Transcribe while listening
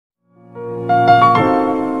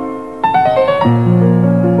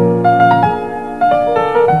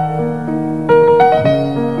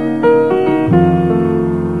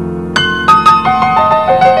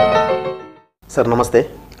నమస్తే.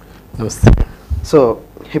 నమస్తే. So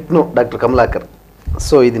hypno doctor Kamalakar.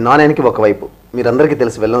 So ఇది నాణ్యానికి ఒకవైపు మీరందరికీ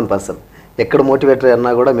తెలిసి వెళ్ళని పర్సన్. ఎక్కడ మోటివేటర్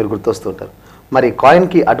అన్నా కూడా మీరు గుర్తొస్తుంటారు. మరి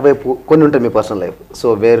కాయిన్కి అటువైపు కొన్ని ఉంటాయి మీ personal life. So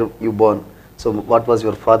where you Born, so what was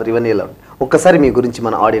your father, ఇవన్నీ ఎలా ఉంటాయి? ఒక్కసారి మీ గురించి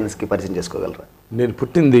మన ఆడియన్స్కి పరిచయం చేసుకోగలరా? నేను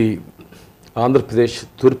పుట్టింది ఆంధ్రప్రదేశ్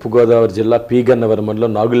తూర్పు గోదావరి జిల్లా పి గన్నవరం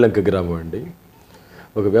మండలం నాగుల్లంక గ్రామం అండి.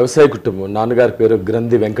 ఒక వ్యవసాయ కుటుంబం. నాన్నగారి పేరు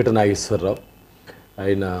గ్రంథి వెంకట నాగేశ్వరరావు.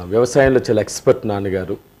 ఆయన వ్యవసాయంలో చాలా ఎక్స్పర్ట్.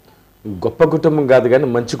 నాన్నగారు గొప్ప కుటుంబం కాదు కానీ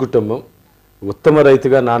మంచి కుటుంబం. ఉత్తమ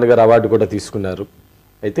రైతుగా నాన్నగారు అవార్డు కూడా తీసుకున్నారు.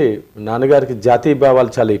 అయితే నాన్నగారికి జాతీయ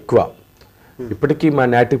భావాలు చాలా ఎక్కువ. ఇప్పటికీ మా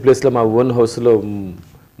నేటివ్ ప్లేస్లో మా ఓన్ హౌస్లో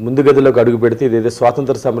ముందు గదిలోకి అడుగు పెడితే ఇదేదో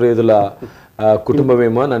స్వాతంత్ర సమరయోధుల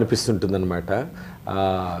కుటుంబమేమో అని అనిపిస్తుంటుంది అనమాట.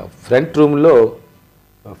 ఫ్రంట్ రూమ్లో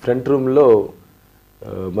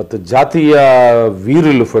మొత్తం జాతీయ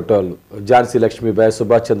వీరులు ఫోటోలు, ఝాన్సీ లక్ష్మీబాయి,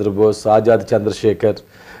 సుభాష్ చంద్రబోస్, ఆజాద్ చంద్రశేఖర్,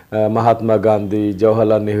 మహాత్మా గాంధీ,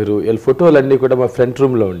 జవహర్లాల్ నెహ్రూ వీళ్ళ ఫోటోలన్నీ కూడా మా ఫ్రంట్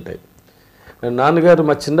రూమ్లో ఉంటాయి. నాన్నగారు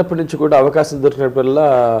మా చిన్నప్పటి నుంచి కూడా అవకాశం దొరికినప్పుడల్లా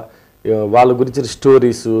వాళ్ళ గురించిన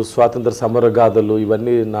స్టోరీసు, స్వాతంత్ర సమర గాథలు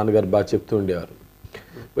ఇవన్నీ నాన్నగారు బాగా చెప్తూ ఉండేవారు.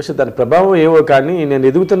 പക്ഷെ దాని ప్రభావం ఏవో కానీ నేను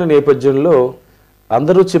ఎదుగుతున్న నేపథ్యంలో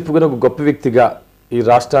అందరూ చెప్పుకునే ఒక గొప్ప వ్యక్తిగా, ఈ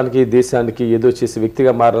రాష్ట్రానికి దేశానికి ఏదో చేసే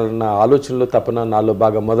వ్యక్తిగా మారాలన్న ఆలోచనలో తపన నాలో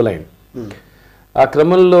బాగా మొదలైంది. ఆ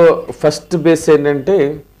క్రమంలో ఫస్ట్ బేస్ ఏంటంటే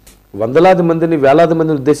వందలాది మందిని వేలాది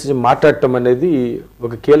మందిని ఉద్దేశించి మాట్లాడటం అనేది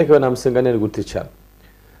ఒక కీలకమైన అంశంగా నేను గుర్తించాను.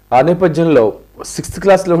 ఆ నేపథ్యంలో 6th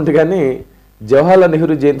క్లాస్లో ఉండగానే జవహర్లాల్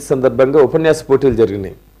నెహ్రూ జయంతి సందర్భంగా ఉపన్యాస పోటీలు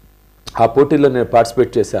జరిగినాయి. ఆ పోటీల్లో నేను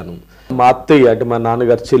పార్టిసిపేట్ చేశాను. మా అత్తయ్య అంటే మా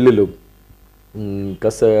నాన్నగారు చెల్లెలు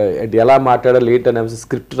కాస్త ఎలా మాట్లాడాలి ఏంటనే అంశం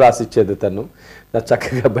స్క్రిప్ట్ రాసి ఇచ్చేది. తను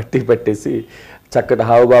చక్కగా బట్టి పట్టేసి చక్కటి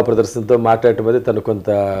హావభావ ప్రదర్శనతో మాట్లాడటం అనేది తను కొంత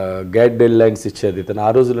గైడ్ లైన్స్ ఇచ్చేది. తను ఆ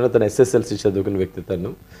రోజుల్లోనే తను SSLC చదువుకున్న వ్యక్తి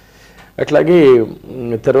తను. అట్లాగే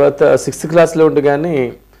తర్వాత 6th క్లాస్లో ఉండగానే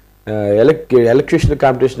ఎలక్ట్యూషన్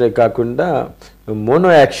కాంపిటీషనే కాకుండా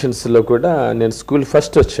మోనో యాక్షన్స్లో కూడా నేను స్కూల్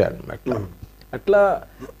ఫస్ట్ వచ్చాను. అట్లా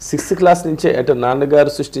 6th క్లాస్ నుంచే అంటే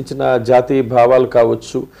నాన్నగారు సృష్టించిన జాతీయ భావాలు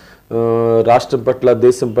కావచ్చు, రాష్ట్రం పట్ల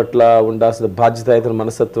దేశం పట్ల ఉండాల్సిన బాధ్యతాయుత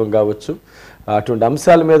మనస్తత్వం కావచ్చు, అటువంటి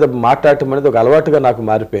అంశాల మీద మాట్లాడటం అనేది ఒక అలవాటుగా నాకు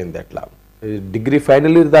మారిపోయింది. అట్లా డిగ్రీ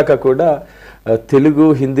ఫైనల్ ఇయర్ దాకా కూడా తెలుగు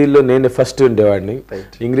హిందీలో నేను ఫస్ట్ ఉండేవాడిని,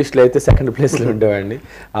 ఇంగ్లీష్లో అయితే 2nd ప్లేస్లో ఉండేవాడిని.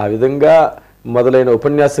 ఆ విధంగా మొదలైన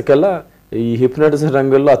ఉపన్యాసకల్లా ఈ హిప్నోటిజం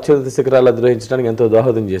రంగంలో అత్యున్నత శిఖరాలు అధిరోహించడానికి ఎంతో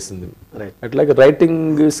దోహదం చేసింది. అట్లాగే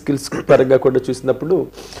రైటింగ్ స్కిల్స్ పరంగా కూడా చూసినప్పుడు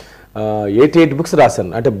 88 బుక్స్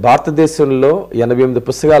రాశాను. అంటే భారతదేశంలో 88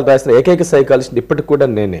 పుస్తకాలు రాసిన ఏకైక సైకాలజిస్ట్ ఇప్పటికి కూడా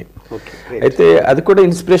నేనే. అయితే అది కూడా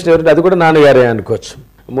ఇన్స్పిరేషన్ ఎవరంటే అది కూడా నాన్నగారే అనుకోవచ్చు.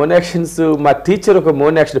 మోన్ యాక్షన్స్ మా టీచర్ ఒక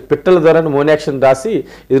మోన్ యాక్షన్ పిట్టల ద్వారా మోన్ యాక్షన్ రాసి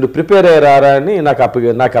ఇది నువ్వు ప్రిపేర్ అయ్యారా అని నాకు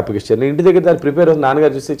అప్పగిచ్చాను. నేను ఇంటి దగ్గర దాన్ని ప్రిపేర్ అవుతుంది.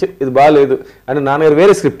 నాన్నగారు చూసి ఇది బాగాలేదు అని నాన్నగారు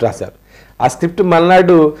వేరే స్క్రిప్ట్ రాశారు. ఆ స్క్రిప్ట్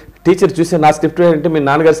మళ్ళాడు టీచర్ చూసి నా స్క్రిప్ట్ ఏంటంటే మీ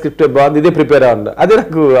నాన్నగారి స్క్రిప్ట్ బాగుంది, ఇదే ప్రిపేర్ అవ్వండి. అదే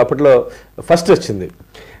నాకు అప్పట్లో ఫస్ట్ వచ్చింది.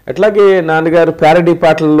 అట్లాగే నాన్నగారు ప్యారడీ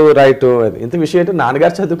పాటలు రాయటం. ఇంత విషయం అంటే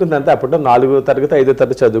నాన్నగారు చదువుకుంది అంతే. అప్పట్లో 4వ తరగతి 5వ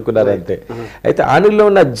తరగతి చదువుకున్నారు అంతే. అయితే ఆయనలో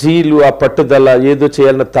ఉన్న జీలు, ఆ పట్టుదల, ఏదో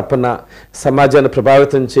చేయాలన్న తపన, సమాజాన్ని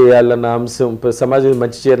ప్రభావితం చేయాలన్న అంశం, సమాజానికి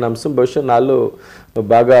మంచి చేయాలన్న అంశం బహుశా నాలో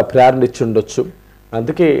బాగా ప్రేరణ ఇచ్చి ఉండొచ్చు.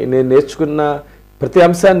 అందుకే నేను నేర్చుకున్న ప్రతి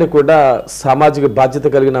అంశాన్ని కూడా సామాజిక బాధ్యత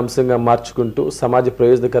కలిగిన అంశంగా మార్చుకుంటూ సమాజ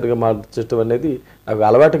ప్రయోజనకరంగా మార్చడం అనేది నాకు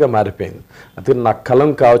అలవాటుగా మారిపోయింది. అందుకే నా కలం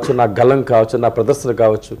కావచ్చు, నా గలం కావచ్చు, నా ప్రదర్శన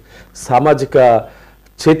కావచ్చు సామాజిక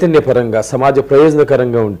చైతన్యపరంగా సమాజ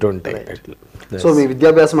ప్రయోజనకరంగా ఉంటుంటాయి. సో మీ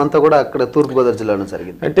విద్యాభ్యాసం అంతా కూడా అక్కడ తూర్పుగోదావరి జిల్లాలో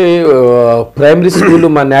జరిగింది? అంటే ప్రైమరీ స్కూల్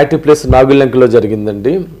మా నేటివ్ ప్లేస్ నాగుల్లంకలో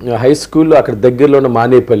జరిగిందండి. హై స్కూల్ అక్కడ దగ్గరలో ఉన్న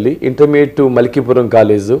Manepalli, intermediate Malikipuram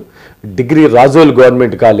college, degree Razole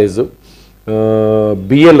government college,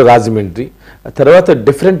 BL Rajahmundry. తర్వాత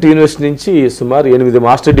డిఫరెంట్ యూనివర్సిటీ నుంచి సుమారు 8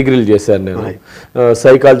 మాస్టర్ డిగ్రీలు చేశాను. నేను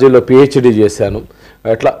సైకాలజీలో PhD చేశాను.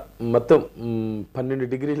 అట్లా మొత్తం 12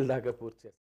 డిగ్రీల దాకా పూర్తి చేశాను.